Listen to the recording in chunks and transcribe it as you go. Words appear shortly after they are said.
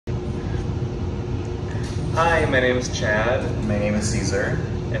Hi, my name is Chad. My name is Caesar.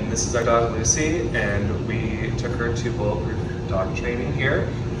 And this is our dog Lucy, and we took her to Bulletproof Dog Training here,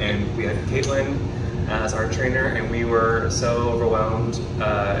 and we had Caitlin as our trainer, and we were so overwhelmed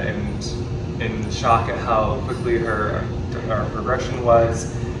and in shock at how quickly our progression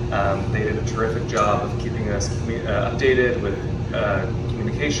was. They did a terrific job of keeping us updated with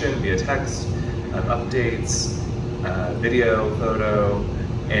communication via text, updates, video, photo,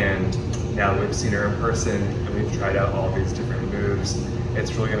 and now we've seen her in person and we've tried out all these different moves.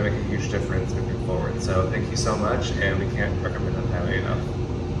 It's really going to make a huge difference moving forward. So thank you so much, and we can't recommend them highly enough.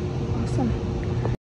 Awesome.